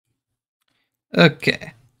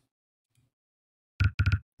Okay.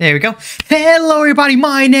 There we go. Hello everybody,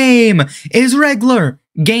 my name is Regular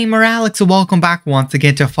Gamer Alex, and welcome back once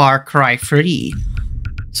again to Far Cry 3.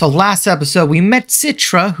 So last episode we met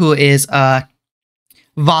Citra, who is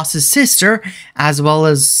Vaas's sister, as well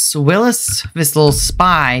as Willis, this little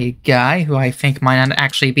spy guy, who I think might not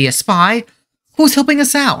actually be a spy, who's helping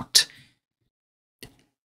us out.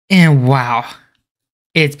 And wow,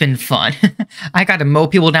 it's been fun. I got to mow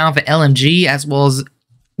people down with an LMG, as well as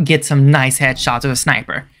get some nice headshots with a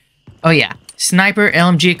sniper. Oh yeah, sniper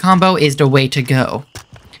LMG combo is the way to go.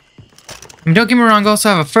 And don't get me wrong, I also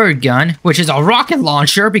have a third gun, which is a rocket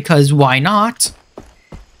launcher, because why not?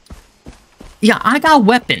 Yeah, I got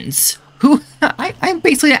weapons. I'm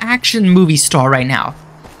basically an action movie star right now.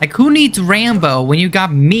 Like, who needs Rambo when you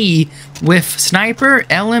got me with sniper,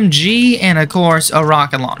 LMG, and of course, a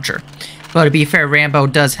rocket launcher? But to be fair, Rambo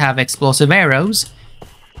does have explosive arrows.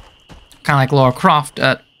 Kind of like Lara Croft.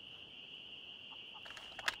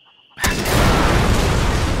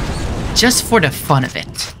 Just for the fun of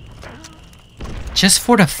it. Just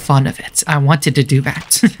for the fun of it. I wanted to do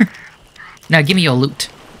that. Now give me your loot.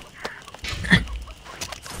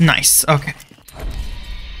 Nice, okay.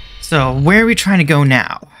 So, where are we trying to go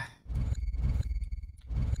now?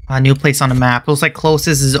 A new place on the map. Looks like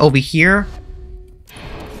closest is over here.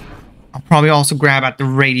 I'll probably also grab at the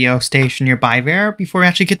radio station nearby there before we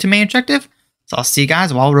actually get to main objective. So I'll see you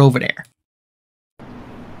guys while we're over there.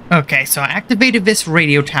 Okay, so I activated this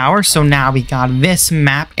radio tower, so now we got this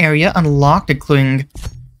map area unlocked, including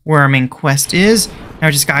where our main quest is. Now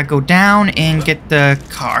I just gotta go down and get the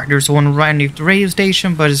car. There's one right underneath the radio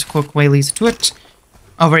station, but it's a quick way leads to it.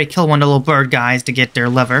 I already killed one of the little bird guys to get their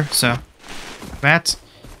lever, so that.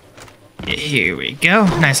 Here we go.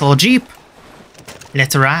 Nice little Jeep.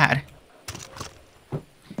 Let's ride.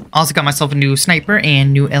 Also got myself a new sniper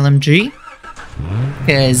and new LMG.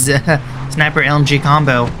 Because sniper LMG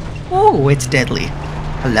combo. Oh, it's deadly.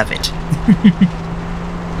 I love it.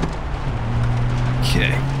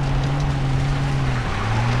 Okay.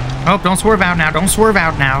 Oh, don't swerve out now. Don't swerve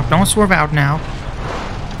out now. Don't swerve out now.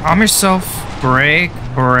 Calm yourself. Brake.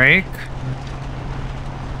 Brake.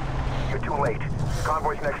 You're too late. The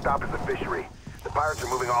convoy's next stop is the fishery. The pirates are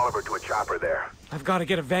moving Oliver to a chopper there. I've got to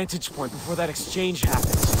get a vantage point before that exchange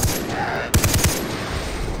happens.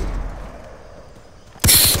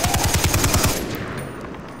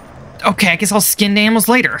 Okay, I guess I'll skin the animals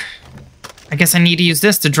later. I guess I need to use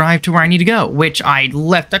this to drive to where I need to go, which I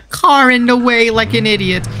left the car in the way like an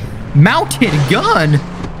idiot. Mounted gun!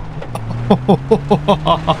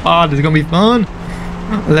 This is gonna be fun.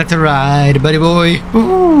 Let's ride, buddy boy.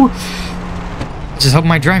 Ooh. Just hope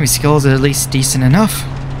my driving skills are at least decent enough.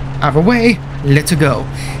 Either way, let's go.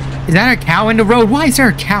 Is that a cow in the road? Why is there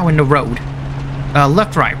a cow in the road?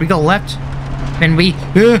 Left, right. We go left. Then we...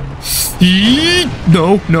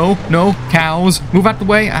 No. Cows. Move out the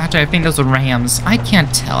way. Actually, I think those are rams. I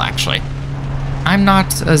can't tell, actually. I'm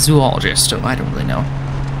not a zoologist, so I don't really know.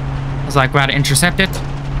 I was like, we gotta intercept it.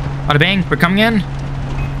 Bada bang. We're coming in.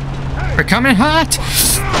 We're coming hot.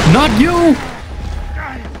 Not you.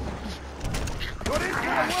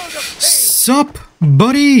 Sup,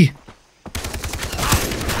 buddy?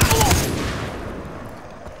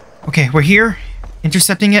 Okay, we're here.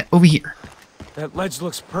 Intercepting it over here. That ledge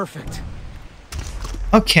looks perfect.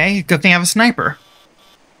 Okay, good thing I have a sniper.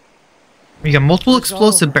 We got multiple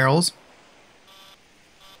explosive barrels.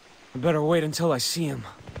 I better wait until I see him.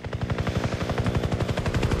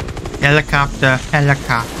 Helicopter,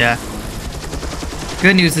 helicopter.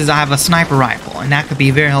 Good news is I have a sniper rifle, and that could be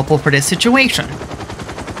very helpful for this situation.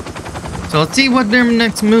 So let's see what their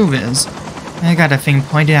next move is. I got a thing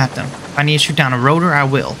pointed at them. If I need to shoot down a rotor, I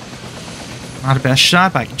will. Not the best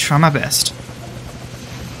shot, but I can try my best.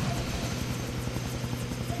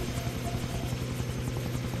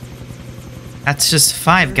 That's just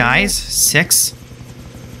 5 guys. 6.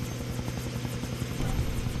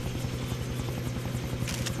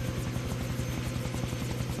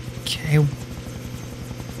 Okay.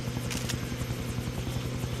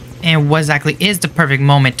 And what exactly is the perfect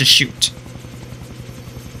moment to shoot?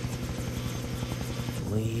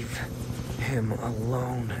 Leave him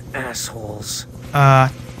alone, assholes.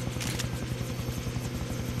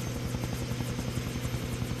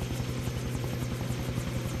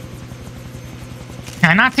 Can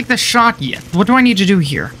I not take the shot yet? What do I need to do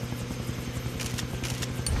here?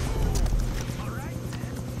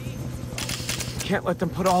 Can't let them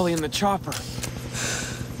put Ollie in the chopper.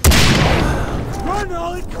 Run,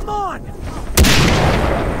 Ollie, come on!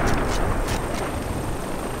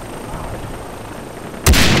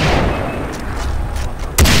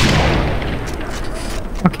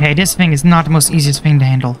 Okay, this thing is not the most easiest thing to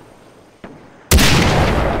handle.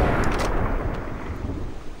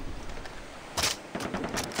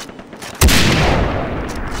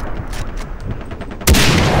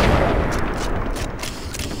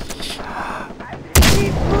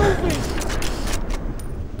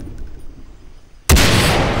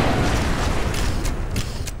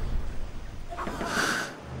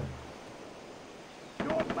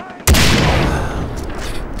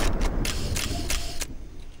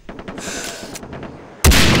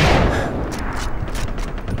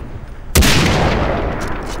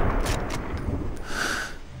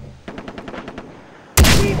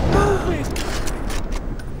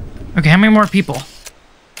 Okay, how many more people?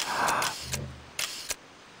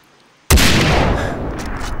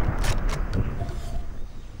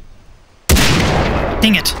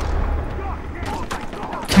 Dang it!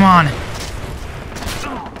 Come on!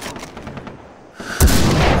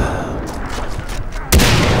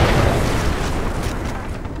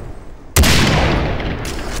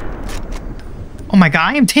 Oh my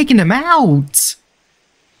god, I am taking them out!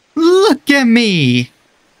 Look at me!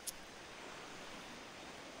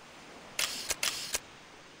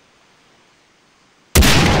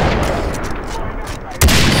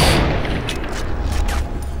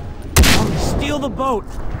 Steal the boat.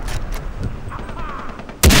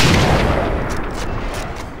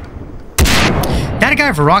 That a guy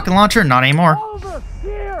with a rocket launcher? Not anymore. Oliver,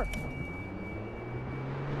 here.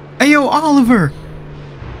 Hey yo, Oliver!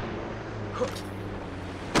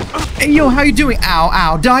 Hey yo, how you doing? Ow,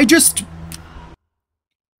 ow, did I just...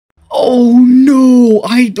 Oh no,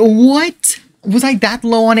 what? Was I that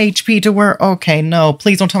low on HP to where... Okay, no,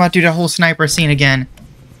 please don't tell me I do the whole sniper scene again.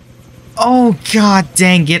 Oh god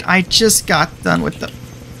dang it, I just got done with the...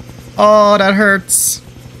 Oh, that hurts.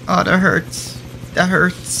 Oh, that hurts. That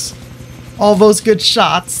hurts. All those good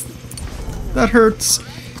shots. That hurts.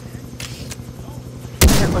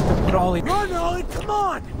 Can't let them get Ollie. Run, Ollie, come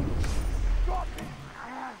on!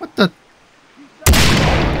 What the...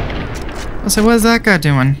 I said, what is that guy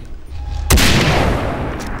doing?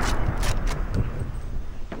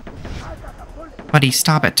 Buddy,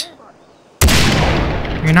 stop it.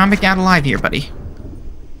 You're not making out alive here, buddy.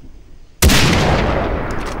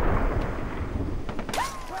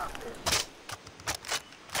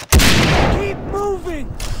 Keep moving!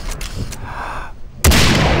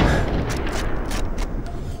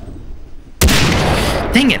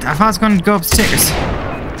 Dang it, I thought I was going to go upstairs.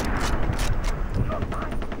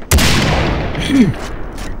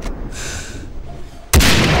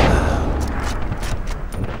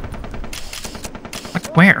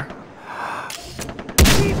 Like, where?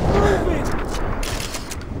 Keep moving!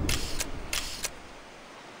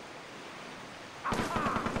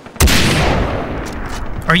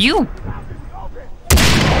 Are you?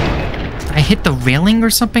 I hit the railing or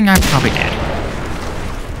something? I probably did.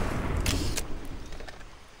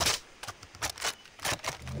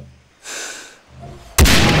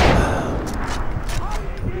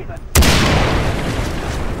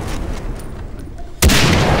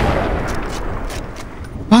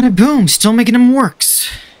 Bada boom, still making them works.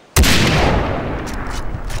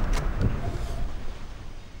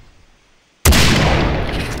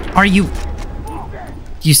 Are you...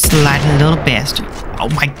 You sliding little bastard. Oh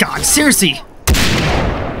my god, seriously!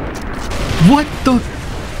 What the...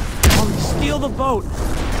 Ollie, steal the boat!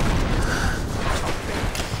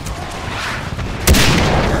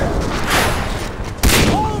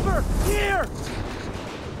 Oliver, here!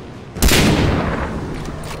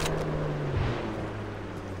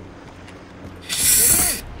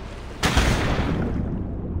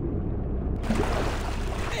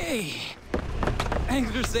 Hey!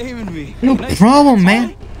 Thanks for saving me. No problem,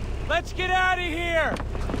 man. Let's get out of here!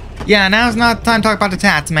 Yeah, now's not time to talk about the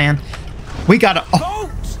tats, man. We got a... Oh,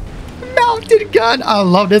 Boat! mounted gun! I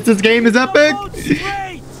love this. This game is epic! Boat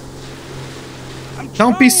straight! I'm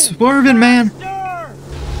Don't be trying. swerving, man. Faster!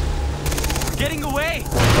 We're getting away!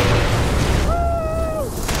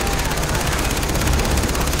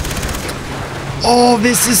 Oh,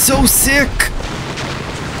 this is so sick!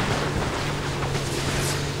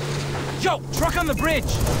 Yo, truck on the bridge!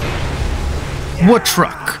 What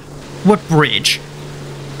truck? What bridge?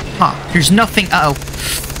 Huh, there's nothing... Uh-oh.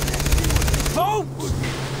 Boat!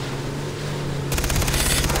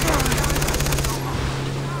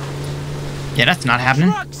 Yeah, that's not happening.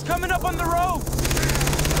 Trucks coming up on the road!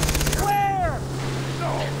 Where?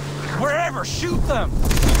 Wherever, shoot them!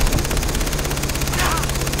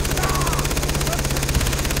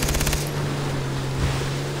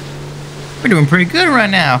 We're doing pretty good right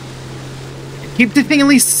now. Keep the thing at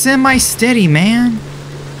least semi-steady, man.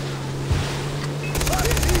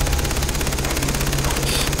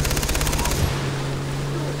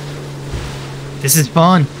 This is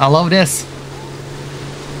fun. I love this.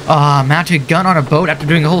 Mount a gun on a boat after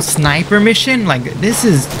doing a whole sniper mission? Like, this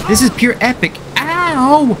is pure epic.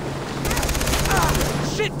 Ow!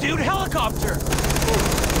 Shit, dude, helicopter!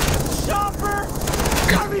 Chopper!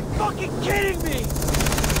 You gotta be fucking kidding me!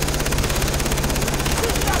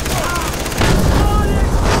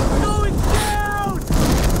 Going down!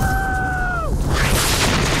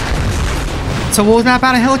 So what was that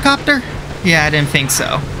about a helicopter? Yeah, I didn't think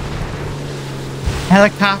so.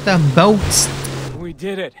 Helicopter, boats. We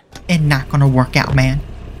did it. It's not gonna work out, man.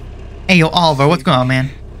 Hey, yo, Oliver, what's going on,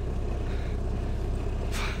 man?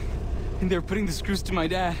 And they're putting the screws to my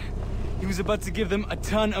dad. He was about to give them a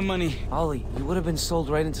ton of money. Ollie, you would have been sold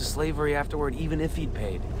right into slavery afterward, even if he'd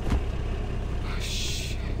paid. Oh,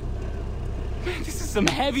 shit. Man, this is some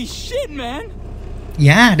heavy shit, man.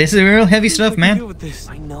 Yeah, this is real heavy stuff, I can man. deal with this.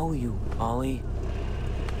 I know you, Ollie.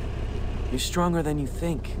 You're stronger than you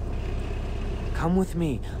think. Come with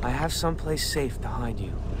me. I have someplace safe to hide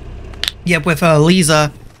you. Yep, with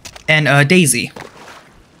Lisa and Daisy.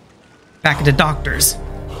 Back at the doctor's.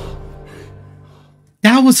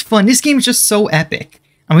 That was fun. This game is just so epic.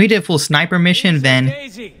 And we did a full sniper mission then.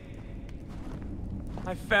 Daisy!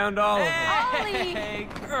 I found all of them. Hey,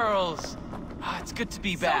 girls. Ah, it's good to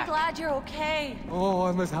be back. So glad you're okay. Oh,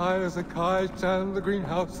 I'm as high as a kite and the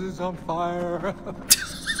greenhouse is on fire.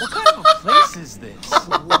 What kind of a place is this?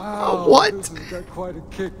 Wow. What? This has got quite a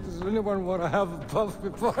kick. Does anyone want to have a puff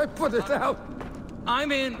before I put it out?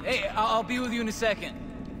 I'm in. Hey, I'll be with you in a second.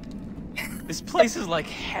 This place is like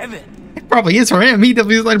heaven. It probably is for him. He's the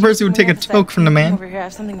like person who would take a toke from the man. Over here, I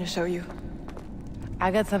have something to show you.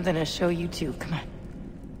 I got something to show you too. Come on.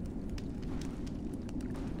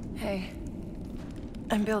 Hey,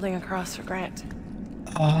 I'm building a cross for Grant.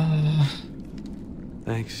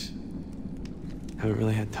 Thanks. Haven't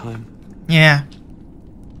really had time. Yeah.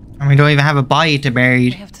 And we don't even have a body to We bury.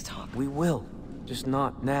 have to talk. We will. Just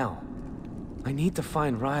not now. I need to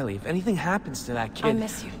find Riley. If anything happens to that kid... I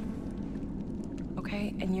miss you.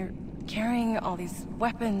 Okay, and you're carrying all these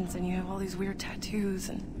weapons and you have all these weird tattoos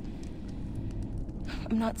and...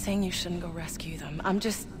 I'm not saying you shouldn't go rescue them. I'm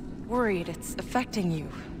just worried it's affecting you.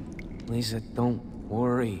 Lisa, don't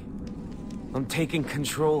worry. I'm taking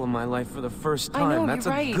control of my life for the first time. I know, That's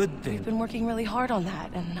you're a right. good thing. We've been working really hard on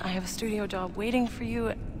that, and I have a studio job waiting for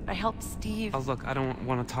you. I helped Steve. Oh, look, I don't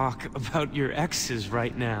want to talk about your exes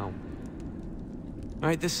right now. All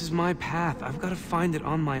right, this is my path. I've got to find it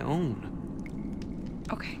on my own.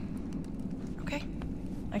 Okay. Okay.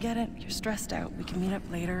 I get it. You're stressed out. We can meet up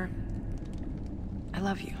later. I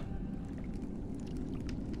love you.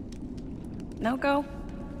 Now go.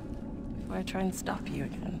 Before I try and stop you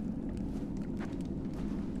again.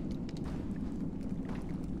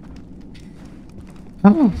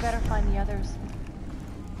 Oh. You better find the others.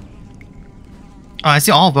 Oh, I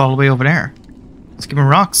see Oliver all the way over there. Let's give him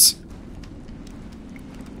rocks.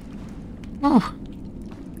 Oh.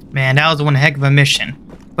 Man, that was one heck of a mission.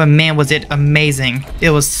 But man, was it amazing. It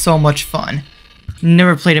was so much fun.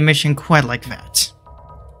 Never played a mission quite like that.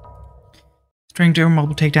 String to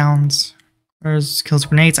mobile takedowns. There's kills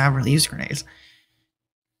grenades. I really use grenades.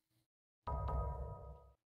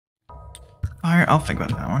 Fire, I'll think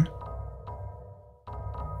about that one.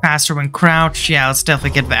 Faster when crouched. Yeah, let's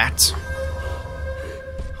definitely get that.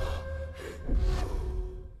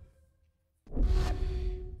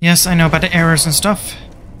 Yes, I know about the errors and stuff.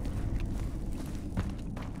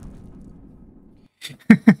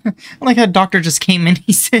 Like how Doctor just came in,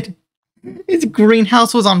 he said his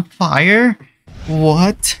greenhouse was on fire?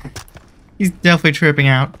 What? He's definitely tripping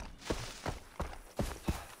out.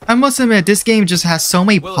 I must admit, this game just has so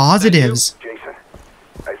many positives. Jason,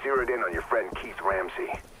 I zeroed in on your friend Keith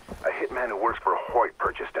Ramsey. A hitman who works for Hoyt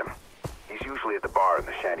purchased him. He's usually at the bar in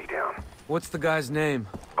the shantytown. What's the guy's name?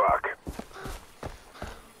 Buck.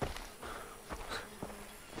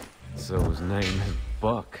 So his name is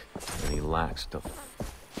Buck, and he lacks the...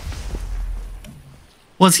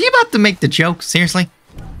 Was he about to make the joke? Seriously?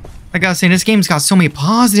 Like I was saying, this game's got so many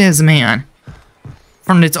positives, man.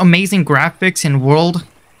 From its amazing graphics and world,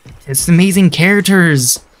 to its amazing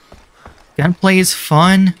characters. Gunplay is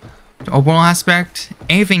fun. The overall aspect,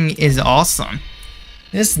 everything is awesome.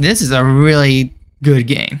 This is a really good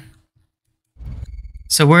game.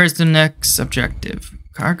 So where's the next objective?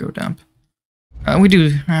 Cargo dump. I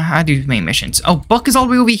do main missions. Oh, Buck is all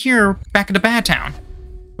the way over here, back at the Bad Town,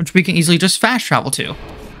 which we can easily just fast travel to.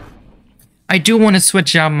 I do want to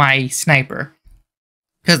switch out my sniper,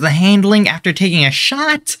 because the handling after taking a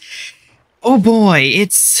shot, oh boy,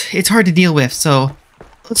 it's hard to deal with. So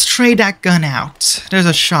let's trade that gun out. There's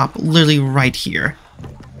a shop literally right here.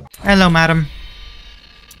 Hello, madam.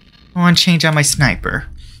 I want to change out my sniper.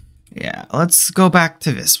 Yeah, let's go back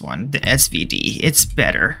to this one, the SVD. It's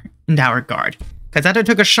better in that regard. Because after I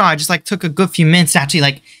took a shot, it just like took a good few minutes to actually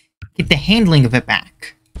like get the handling of it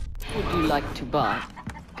back. Would you like to buy?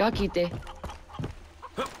 Kakite.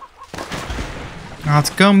 Now let's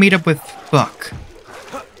go meet up with Buck.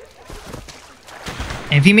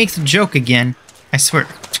 And if he makes a joke again, I swear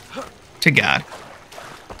to God.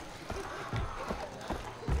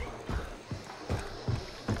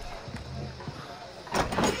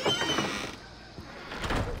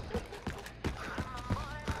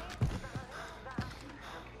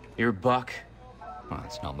 You're Buck? Well,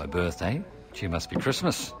 it's not my birthday. She must be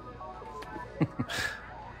Christmas.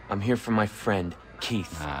 I'm here for my friend,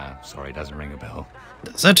 Keith. Ah, sorry, doesn't ring a bell.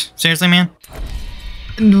 Does it? Seriously, man?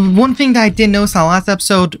 One thing that I did notice on the last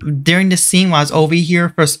episode, during the scene while I was over here,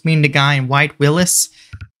 first meeting the guy in White Willis,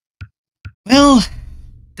 well,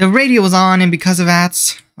 the radio was on, and because of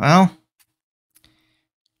that, well,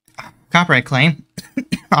 copyright claim.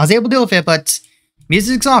 I was able to deal with it, but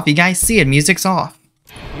music's off. You guys see it, music's off.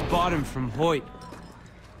 You bought him from Hoyt.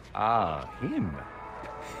 Ah, him.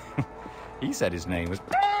 He said his name was...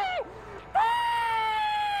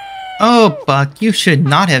 Oh, Buck, you should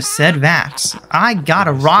not have said that. I got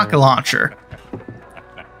a rocket launcher.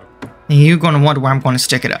 And you're going to wonder where I'm going to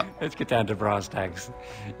stick it up. Let's get down to brass tacks.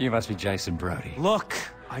 You must be Jason Brody. Look,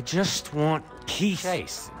 I just want Keith.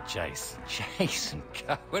 Jason.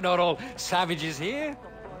 We're not all savages here.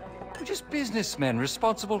 We're just businessmen,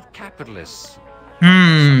 responsible capitalists.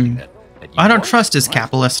 Something that you I don't want, trust this right?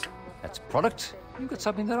 capitalist. That's product. You've got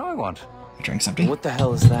something that I want. Drink something. What the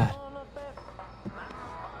hell is that?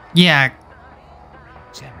 Yeah.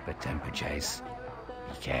 Temper, Jace.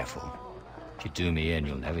 Be careful. If you do me in,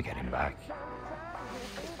 you'll never get him back.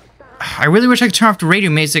 I really wish I could turn off the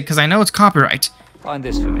radio music because I know it's copyright. Find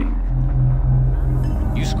this for me.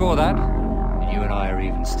 You score that, and you and I are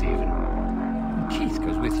even, Stephen. And Keith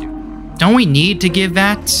goes with you. Don't we need to give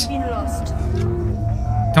that? Been lost.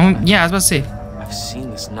 Don't. Yeah, I was about to say. I've seen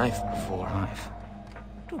this knife before. Knife?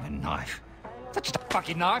 Don't have a knife. That's just a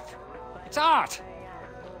fucking knife. It's art.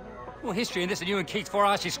 More history in this than you and Keith four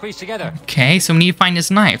actually squeezed together. Okay, so we need to find this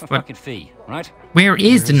knife, A but fucking fee, right? where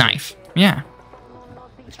is the knife? Yeah.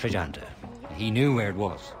 It's treasure hunter. He knew where it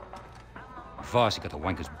was. Vaas, he got the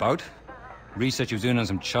wanker's boat. Research he was doing on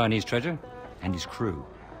some Chinese treasure. And his crew.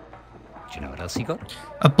 Do you know what else he got?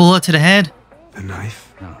 A bullet to the head? The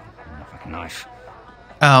knife? No, not a fucking knife.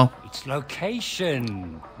 Oh. It's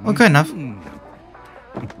location. Well, good enough.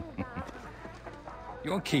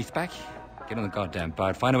 You want Keith back? Get on the goddamn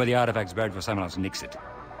boat. Find out where the artifact's buried before someone else nicks it.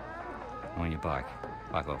 On your bike.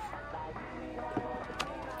 Back off.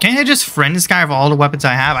 Can't I just friend this guy with all the weapons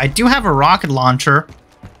I have? I do have a rocket launcher.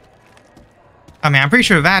 I mean, I'm pretty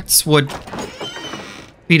sure that would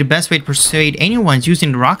be the best way to persuade anyone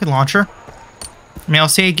using the rocket launcher. I mean, I'll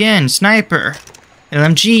say again, sniper,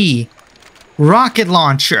 LMG, rocket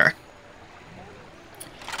launcher.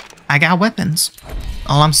 I got weapons.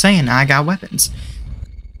 All I'm saying, I got weapons.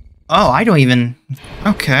 Oh, I don't even...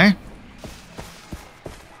 Okay.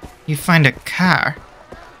 You find a car.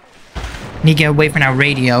 Need to get away from that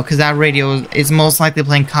radio, because that radio is most likely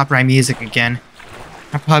playing copyright music again.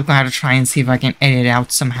 I'm probably going to have to try and see if I can edit it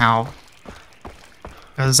out somehow.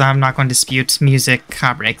 Because I'm not going to dispute music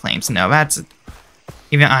copyright claims. No, that's...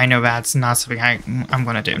 Even I know that's not something I'm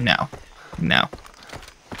going to do. No. No.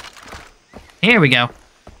 Here we go.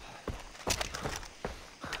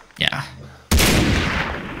 Yeah.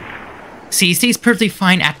 See, it stays perfectly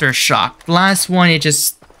fine after a shock. The last one, it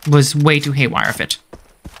just was way too haywire of it.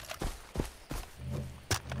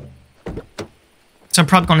 So I'm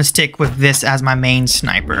probably going to stick with this as my main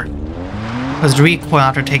sniper. Because the recoil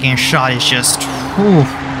after taking a shot is just... Whew.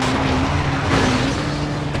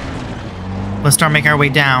 Let's start making our way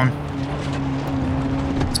down.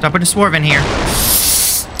 Stop with the swerve in here.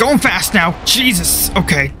 Going fast now. Jesus.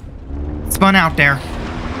 Okay. Spun out there.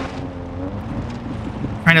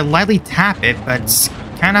 Trying to lightly tap it, but it's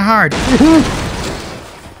kind of hard.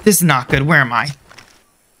 This is not good. Where am I?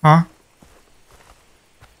 Huh?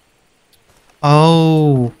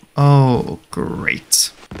 Oh. Oh,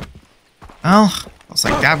 great. Well, looks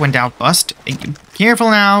like that went out bust.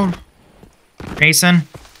 Careful now, Jason.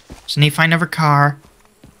 Just need to find another car.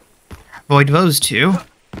 Avoid those two.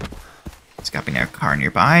 There's got to be another car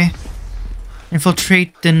nearby.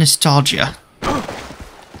 Infiltrate the nostalgia.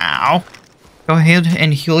 Ow. Go ahead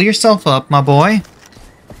and heal yourself up, my boy.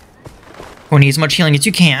 Or need as much healing as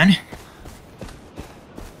you can.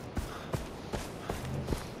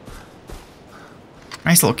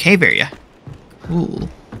 Nice little cave area. Ooh.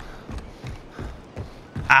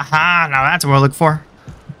 Aha, now that's what we're looking for.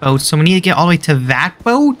 boat, so we need to get all the way to that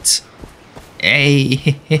boat? Hey,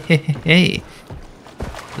 hey, hey, hey.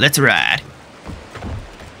 Let's ride.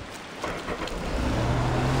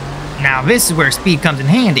 Now this is where speed comes in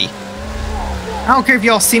handy. I don't care if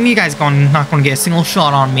y'all see me, you guys not gonna get a single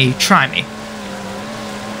shot on me. Try me.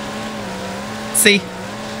 See?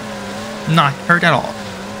 Not hurt at all.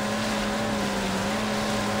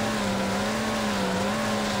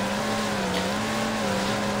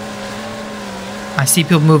 I see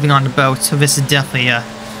people moving on the boat, so this is definitely a...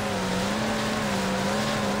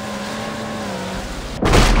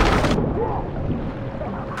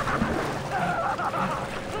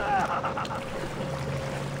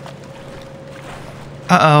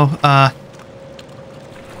 Uh-oh,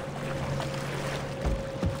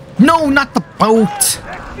 No, not the boat!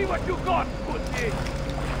 See what you got, pussy.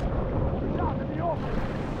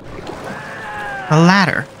 The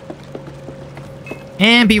ladder.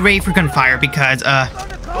 And be ready for gunfire because, Ow!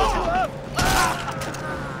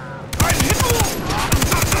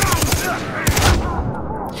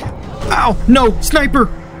 No! Sniper!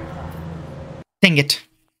 Dang it.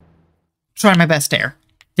 Try my best there.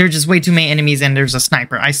 There's just way too many enemies and there's a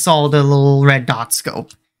sniper. I saw the little red dot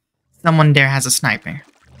scope. Someone there has a sniper.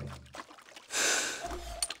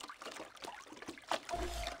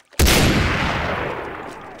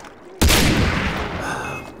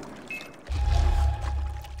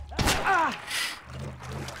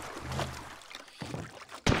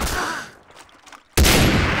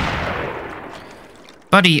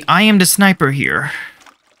 Buddy, I am the sniper here.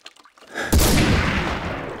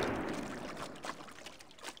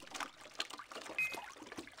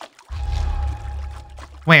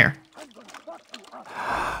 Where?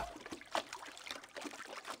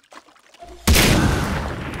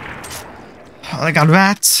 Oh, I got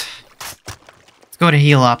that. Let's go to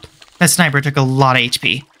heal up. That sniper took a lot of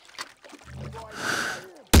HP.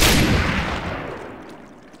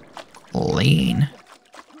 Clean.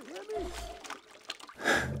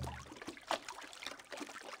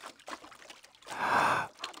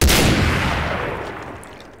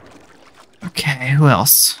 Okay, who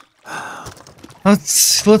else?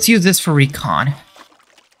 Let's use this for recon. Is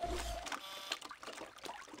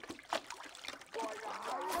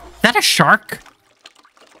that a shark?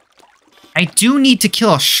 I do need to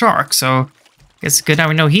kill a shark, so I guess it's good that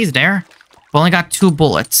we know he's there. We only got 2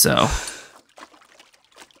 bullets, so.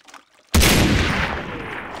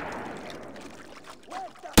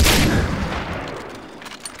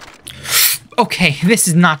 Okay, this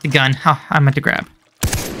is not the gun I meant to grab.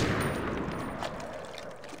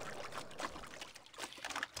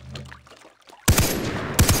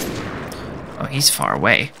 Oh, he's far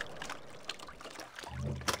away.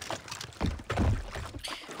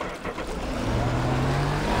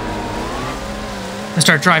 Let's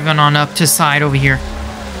start driving on up to the side over here.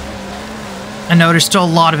 I know there's still a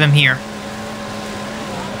lot of them here.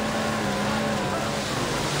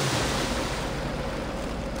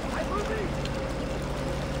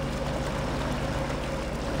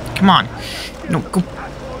 Come on. No, go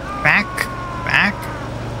back. Back.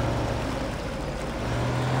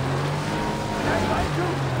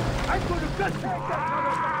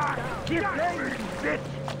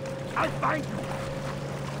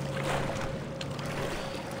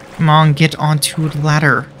 Come on, get onto the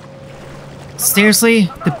ladder.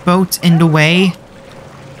 Seriously? The boat's in the way?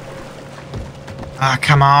 Ah,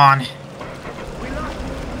 come on.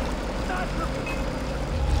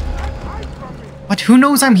 What? Who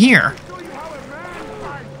knows I'm here?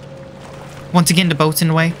 Once again, the boat's in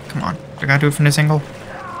the way? Come on. I gotta do it from this angle.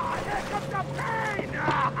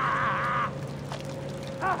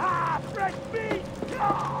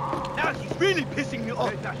 Now she's really pissing me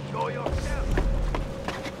off.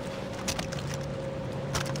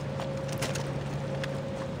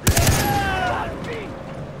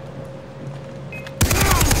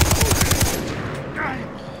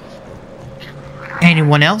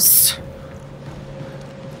 Anyone else?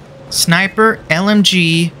 Sniper,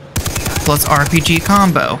 LMG, plus RPG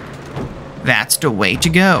combo. That's the way to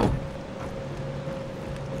go.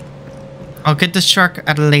 I'll get the shark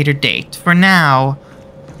at a later date. For now,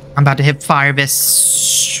 I'm about to hip fire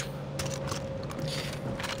this.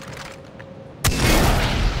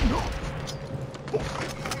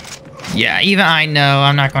 Yeah, even I know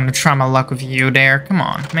I'm not going to try my luck with you there. Come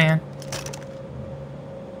on, man.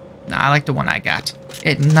 Nah, I like the one I got.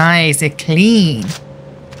 It's nice, it's clean.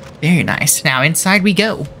 Very nice. Now inside we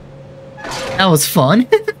go. That was fun.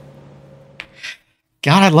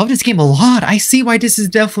 God, I love this game a lot. I see why this is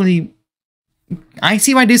definitely... I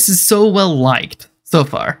see why this is so well liked so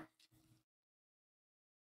far.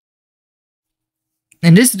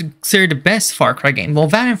 And this is considered the best Far Cry game. Well,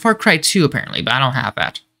 that and Far Cry 2 apparently, but I don't have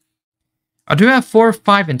that. I do have 4,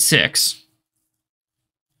 5, and 6.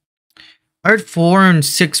 I heard 4 and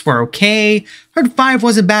 6 were okay. Heard 5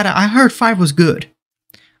 wasn't bad. I heard 5 was good.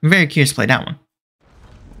 I'm very curious to play that one.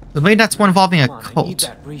 I believe that's one involving a cult. I need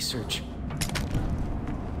that research.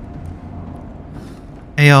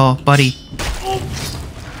 Heyo, buddy.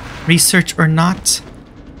 Research or not,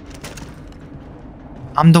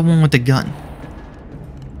 I'm the one with the gun.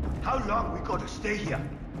 How long we gotta stay here?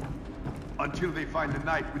 Until they find the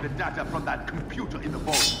knife with the data from that computer in the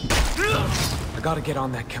vault. I gotta get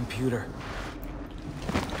on that computer.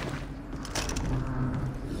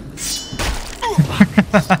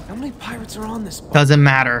 How many pirates are on this boat? Doesn't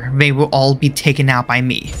matter. They will all be taken out by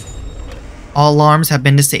me. All alarms have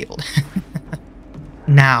been disabled.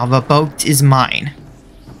 Now the boat is mine.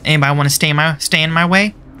 Anybody want to stay in my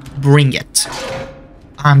way? Bring it.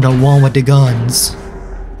 I'm the one with the guns.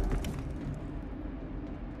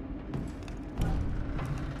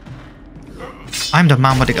 I'm the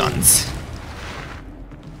man with the guns.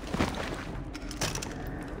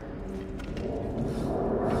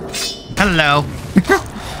 Hello.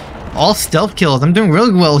 All stealth kills. I'm doing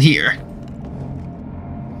really well here.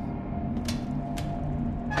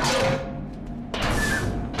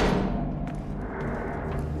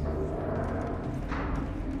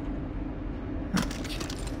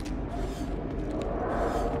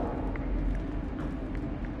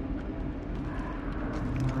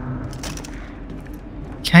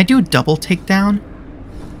 Can I do a double takedown?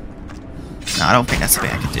 No, I don't think that's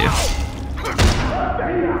something I can do.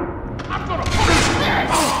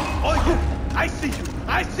 I see you!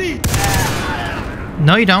 I see!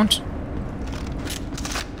 No, you don't.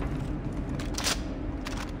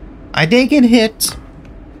 I did get hit.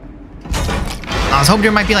 I was hoping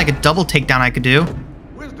there might be like a double takedown I could do.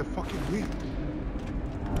 Where's the fucking wheel?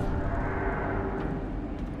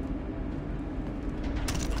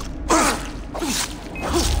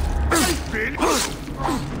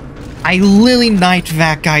 I literally knifed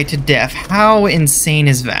that guy to death. How insane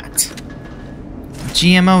is that?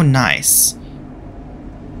 GMO, nice.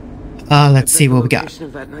 Let's see what we got. The location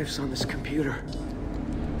of that knife's on this computer.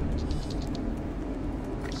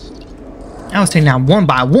 I was taking down one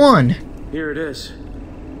by one. Here it is.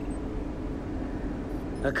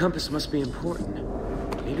 That compass must be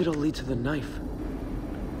important. Maybe it'll lead to the knife.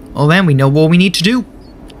 Well, then we know what we need to do.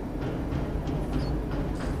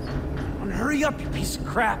 Hurry up, you piece of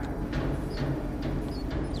crap!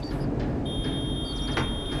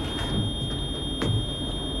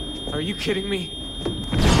 Are you kidding me?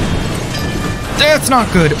 That's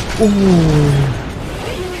not good. Ooh.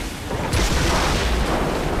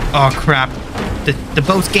 Oh crap. The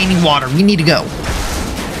boat's gaining water. We need to go.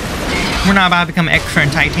 We're not about to become extra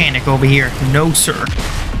and Titanic over here. No, sir.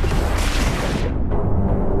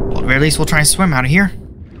 Well, at the very least, we'll try and swim out of here.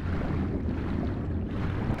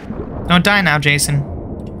 Don't die now, Jason.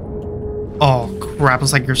 Oh crap,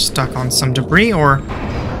 looks like you're stuck on some debris, or...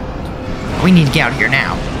 We need to get out of here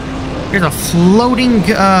now. There's a floating,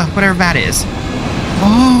 whatever that is.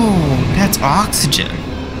 Oh, that's oxygen.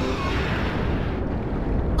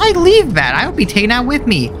 I leave that. I would be taken out with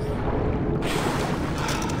me.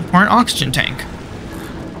 Or an oxygen tank.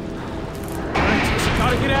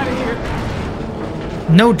 Gotta get out of here.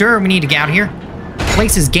 No dirt, we need to get out of here. The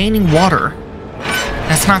place is gaining water.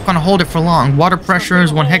 That's not going to hold it for long. Water pressure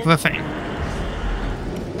is one heck of a thing.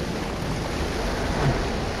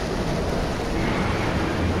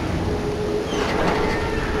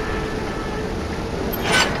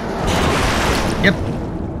 Yep.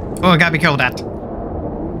 Oh, I gotta be careful with that.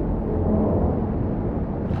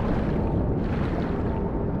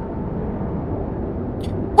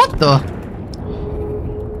 What the?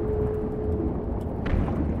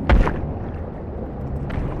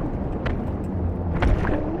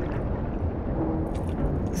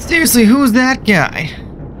 Seriously, who's that guy?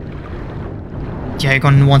 Yeah, you're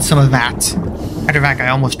gonna want some of that. After that guy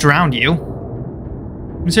almost drowned you.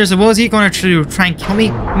 Seriously, what was he gonna try and kill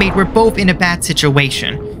me? Mate, we're both in a bad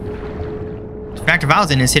situation. In fact, if I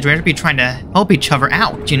was in this situation, I'd be trying to help each other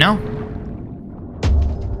out, you know?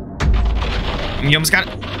 You almost got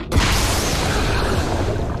it.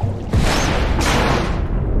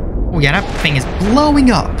 Oh yeah, that thing is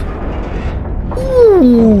blowing up.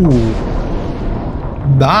 Ooh.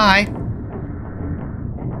 Bye.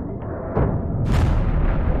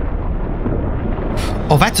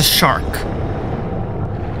 Oh, that's a shark.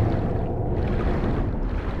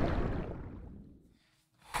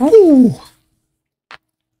 Whew.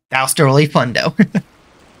 That was still really fun, though. Do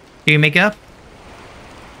you make up?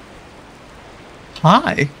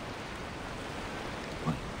 Hi.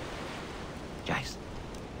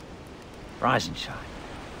 Rise and shine.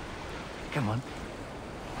 Come on.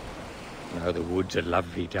 No, the woods are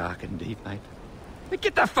lovely, dark and deep, mate. But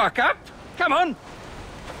get the fuck up! Come on!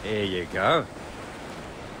 There you go.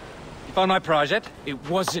 You find my prize yet? It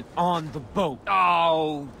wasn't on the boat.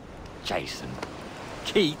 Oh, Jason.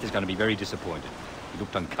 Keith is going to be very disappointed. He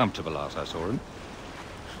looked uncomfortable last I saw him.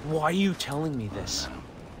 Why are you telling me this?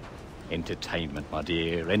 Entertainment, my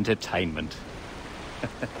dear, entertainment.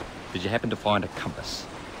 Did you happen to find a compass?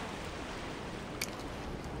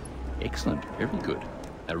 Excellent, very good.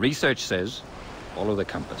 Now, research says, follow the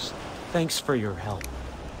compass. Thanks for your help.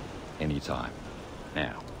 Anytime.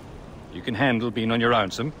 Now, you can handle being on your own,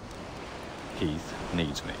 some. Keith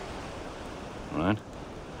needs me. All right?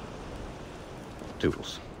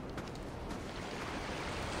 Toodles.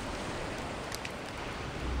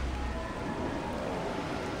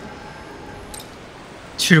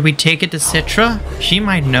 Should we take it to Citra? She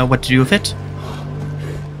might know what to do with it.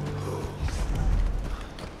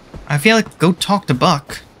 I feel like go talk to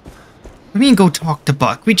Buck. What do you mean go talk to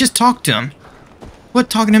Buck? We just talked to him. What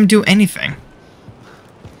talking to him do anything?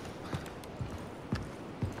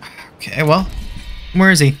 Okay, well, where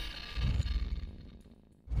is he?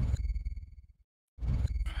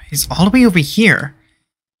 He's all the way over here.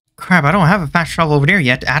 Crap, I don't have a fast travel over there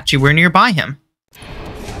yet. Actually, we're nearby him.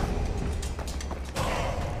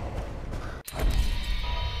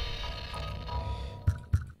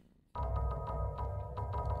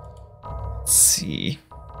 Let's see.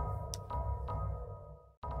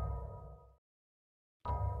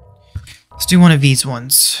 Let's do one of these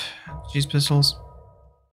ones. These pistols.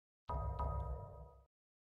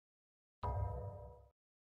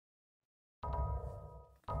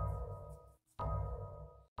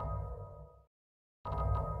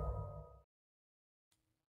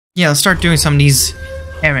 Yeah, let's start doing some of these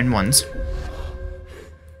errand ones.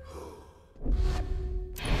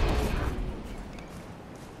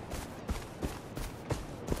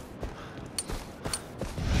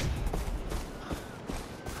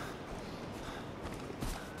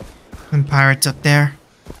 And pirates up there.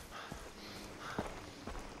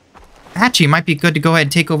 Actually, it might be good to go ahead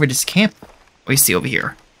and take over this camp we see over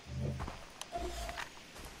here.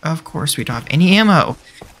 Of course, we don't have any ammo.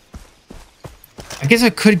 I guess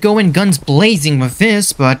I could go in guns blazing with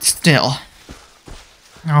this, but still.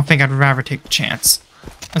 I don't think I'd rather take the chance.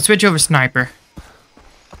 Let's switch over sniper.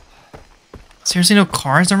 Seriously, no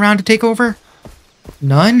cars around to take over?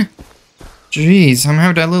 None? Jeez, I'm gonna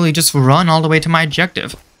have to literally just run all the way to my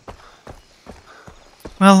objective.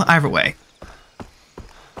 Well, either way.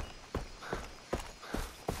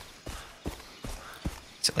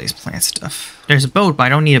 So let's plant stuff. There's a boat, but I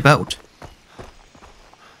don't need a boat.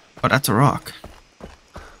 Oh, that's a rock.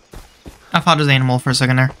 I thought it was an animal for a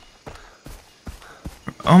second there.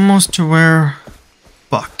 We're almost to where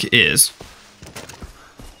Buck is.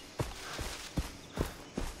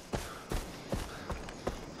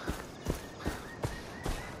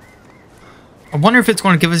 I wonder if it's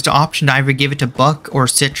going to give us the option to either give it to Buck or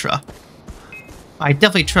Citra. I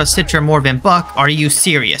definitely trust Citra more than Buck. Are you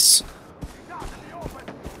serious?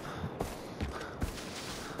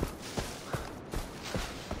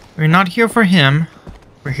 We're not here for him.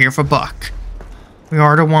 We're here for Buck. We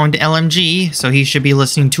are the one with the LMG, so he should be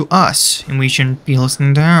listening to us, and we shouldn't be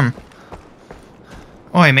listening to him.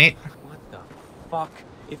 Oi, mate. What the fuck?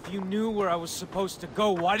 If you knew where I was supposed to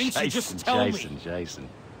go, why didn't you just tell me? Jason.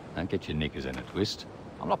 Don't get your knickers in a twist.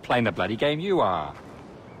 I'm not playing the bloody game you are.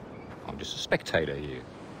 I'm just a spectator here.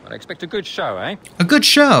 But I expect a good show, eh? A good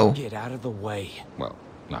show? Get out of the way. Well,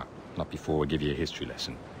 no. Not before we give you a history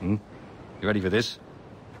lesson. You ready for this?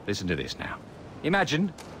 Listen to this now.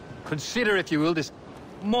 Imagine, consider if you will, this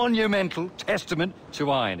monumental testament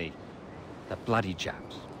to irony. The bloody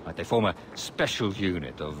Japs. Like, they form a special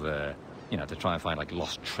unit of, you know, to try and find, like,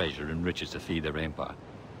 lost treasure and riches to feed their empire.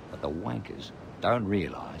 But the wankers don't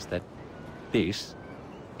realise that this,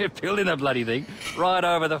 you're building a bloody thing right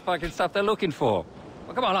over the fucking stuff they're looking for.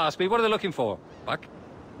 Well, come on, ask me, what are they looking for, Buck?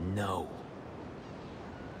 No.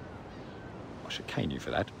 I should cane you for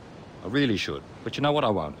that. I really should. But you know what, I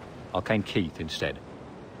won't. I'll cane Keith instead.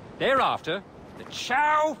 Thereafter, the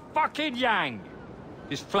Chow fucking Yang.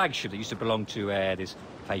 This flagship that used to belong to this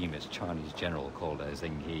famous Chinese general called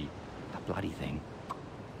Zheng He. That bloody thing.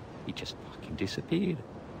 He just fucking disappeared.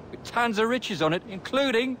 With tons of riches on it,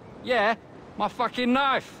 including, yeah, my fucking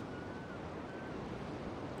knife.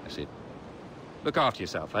 That's it. Look after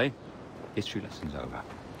yourself, eh? History lesson's over.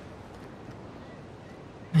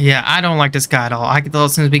 Yeah, I don't like this guy at all. I can tell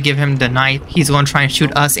as soon as we give him the knife, he's going to try and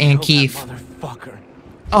shoot us and Keith. Motherfucker.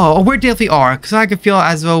 Oh, we definitely are, because I could feel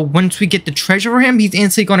as though once we get the treasure for him, he's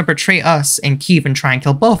instantly going to betray us and Keith and try and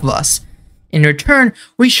kill both of us. In return,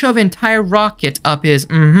 we shove an entire rocket up his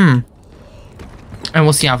and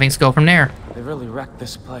we'll see how things go from there. They really wrecked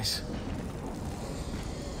this place.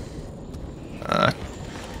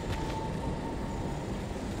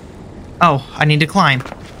 Oh, I need to climb.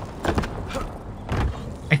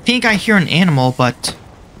 I think I hear an animal, but...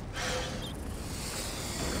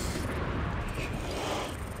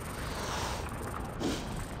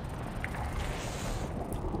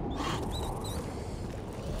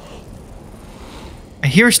 I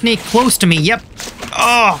hear a snake close to me, yep.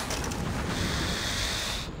 Oh!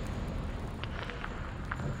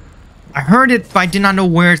 I heard it, but I did not know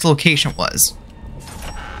where its location was.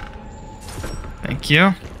 Thank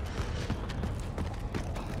you.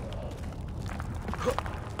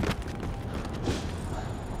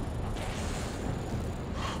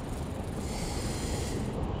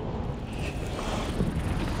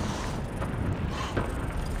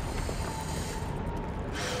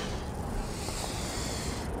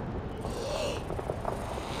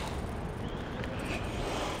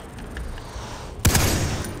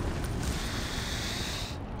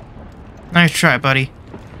 Nice try, buddy.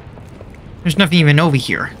 There's nothing even over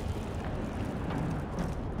here.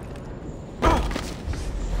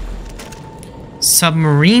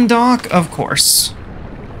 Submarine dock? Of course.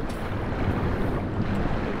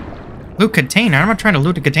 Loot container? I'm not trying to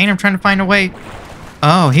loot a container, I'm trying to find a way.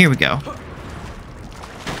 Oh, here we go.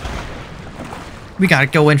 We gotta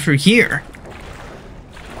go in through here.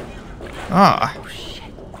 Ah. Oh shit.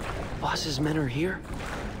 Boss's men are here?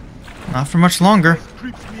 Not for much longer.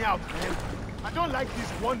 Creeps me out, man. I don't like this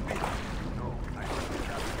one bit. No, I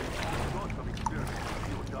don't have experience.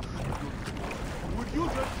 Would you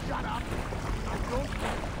just shut up? I don't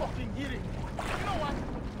fucking get it. You know what?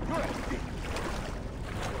 You're a dick.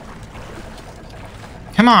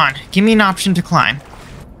 Come on, give me an option to climb.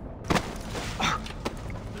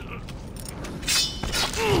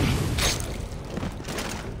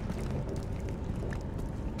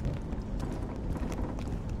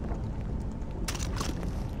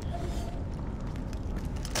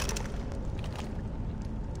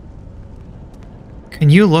 Can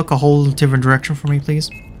you look a whole different direction for me, please?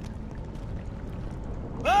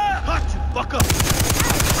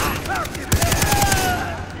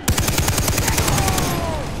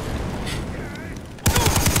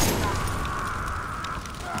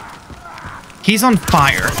 He's on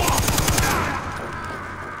fire.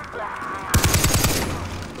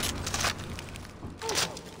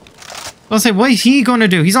 I'll say, what is he gonna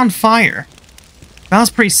do? He's on fire. That was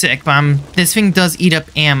pretty sick, but this thing does eat up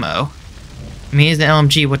ammo. I mean, it's an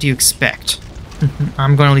LMG, what do you expect?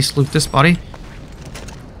 I'm gonna at least loot this body.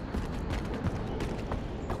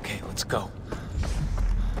 Okay, let's go.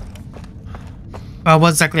 Well, it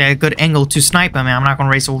was exactly a good angle to snipe him, and I'm not gonna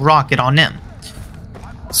raise a rocket on him.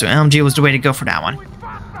 So LMG was the way to go for that one.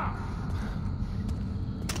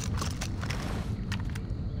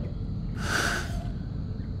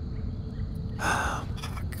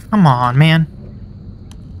 Come on, man.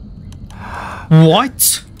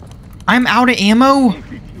 What? I'm out of ammo?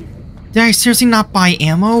 Did I seriously not buy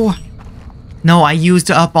ammo? No, I used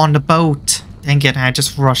it up on the boat. Dang it, I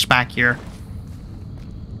just rushed back here.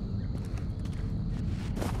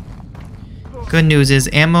 Good news is,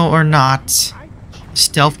 ammo or not,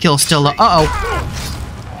 stealth kill still uh-oh.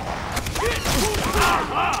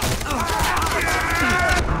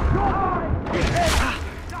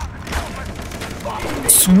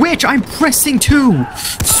 Switch! I'm pressing 2!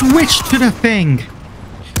 Switch to the thing!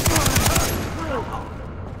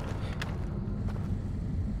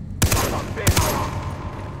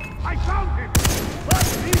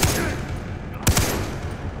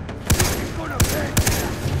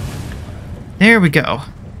 There we go.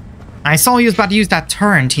 I saw he was about to use that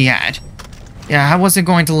turret he had. Yeah, I wasn't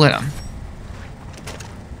going to let him.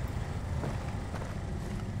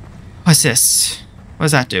 What's this? What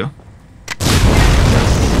does that do?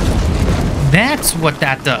 That's what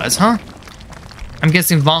that does, huh? I'm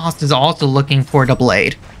guessing Vaas is also looking for the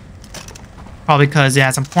blade. Probably because it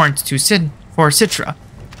has importance to for Citra.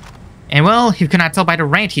 And well, you cannot tell by the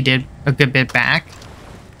rant he did a good bit back.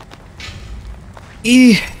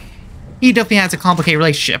 He definitely has a complicated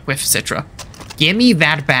relationship with Citra. Give me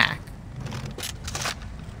that back.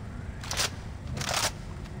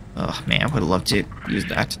 Oh man, I would love to use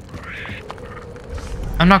that.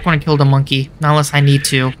 I'm not going to kill the monkey, not unless I need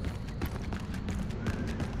to.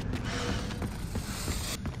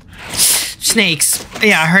 Snakes.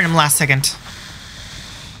 Yeah, I heard him last second.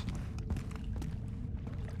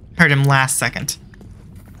 Heard him last second.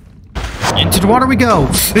 Into the water we go.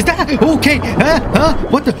 Is that okay?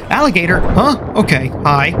 What the alligator? Huh? Okay.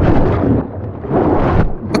 Hi.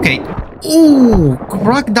 Okay. Ooh,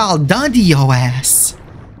 Crocodile Dundee, yo ass.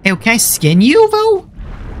 Hey, can I skin you, though?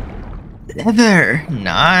 Leather.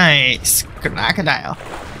 Nice. Crocodile.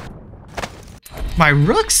 My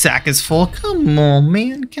rucksack is full. Come on,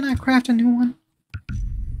 man. Can I craft a new one?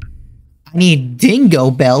 I need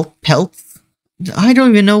dingo pelts. I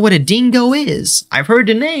don't even know what a dingo is. I've heard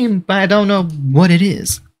the name, but I don't know what it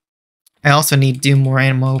is. I also need to do more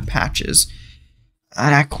ammo patches.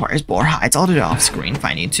 That requires boar hides. I'll do it off screen if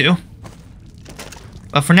I need to.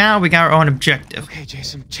 But for now, we got our own objective. Okay,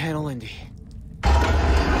 Jason, channel Indy.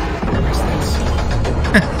 Where's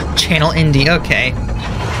that? Channel Indy, okay.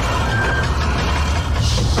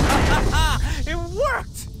 It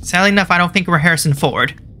worked! Sadly enough, I don't think we're Harrison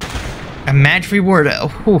Ford. A Madry Wordo.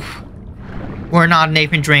 Whew. We're not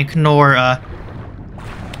Nathan Drake nor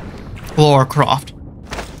Laura Croft.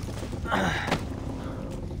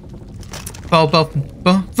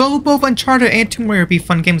 Both Uncharted and Tomb Raider would be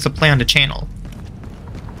fun games to play on the channel.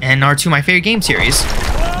 And are two of my favorite game series.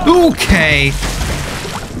 Okay.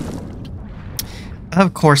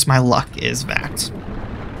 Of course, my luck is vaxxed.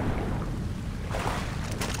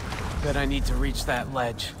 Bet I need to reach that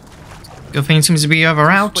ledge. Good thing seems to be of a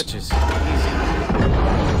route. Switches. Easy.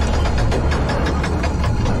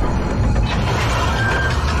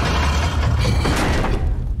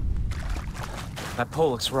 That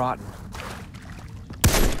pole looks rotten.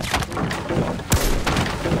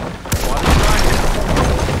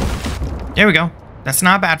 There we go. That's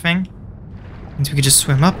not a bad thing. Means we could just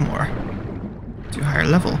swim up more. To a higher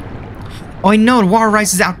level. Oh, I know, the water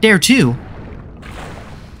rises out there too.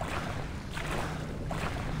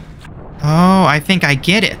 Oh, I think I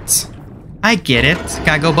get it. I get it.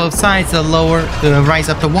 Gotta go both sides to rise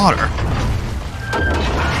up the water.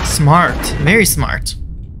 Smart. Very smart.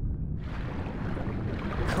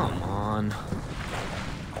 Come on.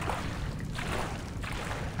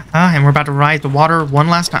 And we're about to ride the water one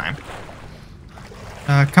last time.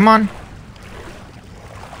 Come on.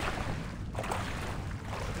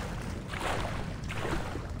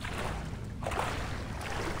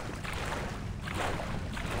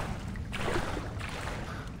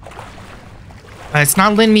 It's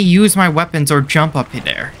not letting me use my weapons or jump up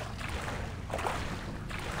there.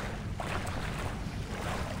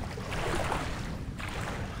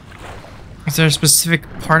 Is there a specific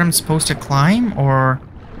part I'm supposed to climb, or...?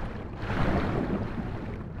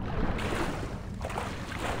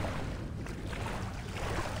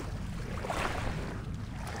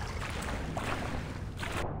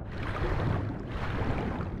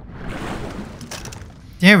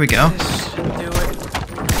 There we go. This should do it.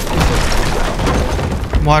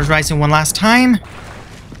 Water's rising one last time.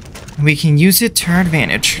 We can use it to our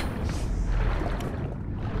advantage.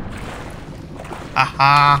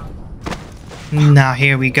 Aha! Now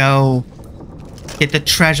here we go. Get the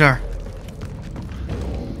treasure.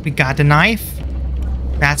 We got the knife.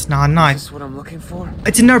 That's not a knife. Is this what I'm looking for?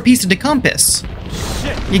 It's another piece of the compass.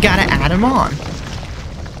 Shit. You gotta add them on.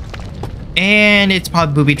 And it's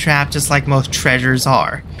probably booby trapped just like most treasures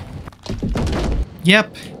are.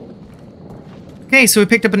 Yep. Okay, so we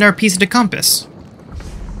picked up another piece of the compass.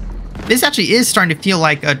 This actually is starting to feel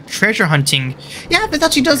like a treasure hunting. Yeah, this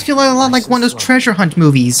actually does feel a lot like one of those treasure hunt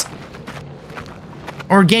movies.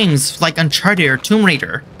 Or games like Uncharted or Tomb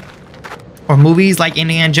Raider. Or movies like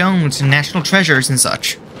Indiana Jones and National Treasures and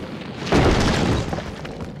such.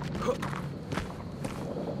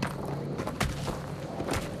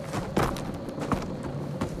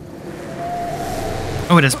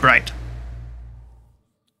 Oh, it is bright.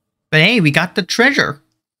 But hey, we got the treasure.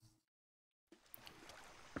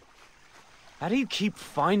 How do you keep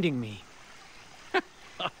finding me?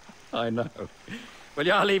 I know. Well,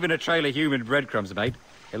 you're leaving a trail of human breadcrumbs, mate.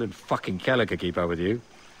 Helen fucking Keller could keep up with you.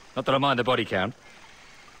 Not that I mind the body count.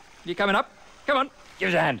 You coming up? Come on, give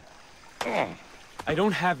us a hand. I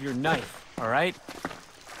don't have your knife, all right?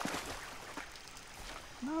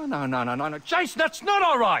 No. Jason, that's not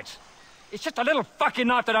all right. It's just a little fucking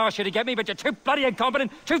knife that I asked you to get me, but you're too bloody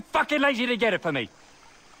incompetent, too fucking lazy to get it for me.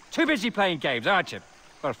 Too busy playing games, aren't you?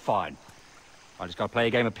 Well, fine. I just gotta play a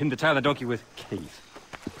game of pin the tail of the donkey with Keith.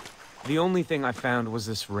 The only thing I found was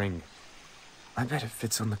this ring. I bet it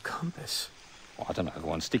fits on the compass. Well, I don't know.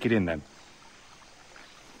 Go on, stick it in then.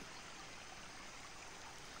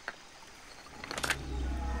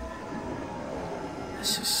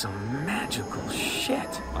 This is some magical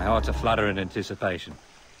shit. My heart's a flutter in anticipation.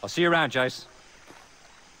 I'll see you around, Jace.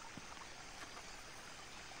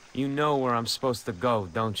 You know where I'm supposed to go,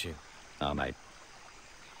 don't you? No, mate.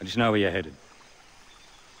 I just know where you're headed.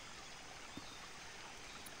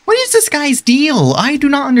 What is this guy's deal? I do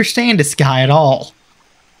not understand this guy at all.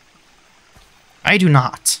 I do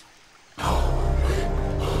not.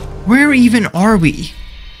 Where even are we?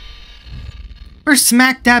 We're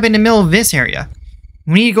smack dab in the middle of this area.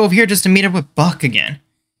 We need to go over here just to meet up with Buck again.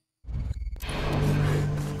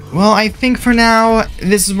 Well, I think for now,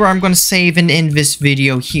 this is where I'm going to save and end this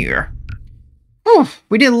video here. Whew,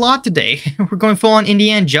 we did a lot today. We're going full on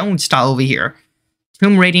Indiana Jones style over here.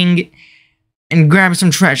 Tomb raiding and grabbing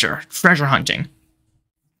some treasure hunting.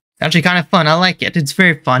 It's actually kind of fun, I like it. It's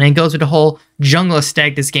very fun, and it goes with the whole jungle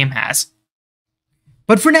aesthetic this game has.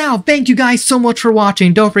 But for now, thank you guys so much for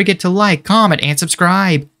watching. Don't forget to like, comment, and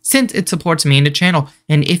subscribe, since it supports me and the channel.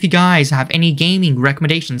 And if you guys have any gaming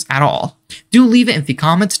recommendations at all, do leave it in the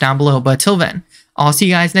comments down below. But till then, I'll see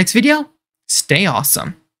you guys next video. Stay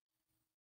awesome.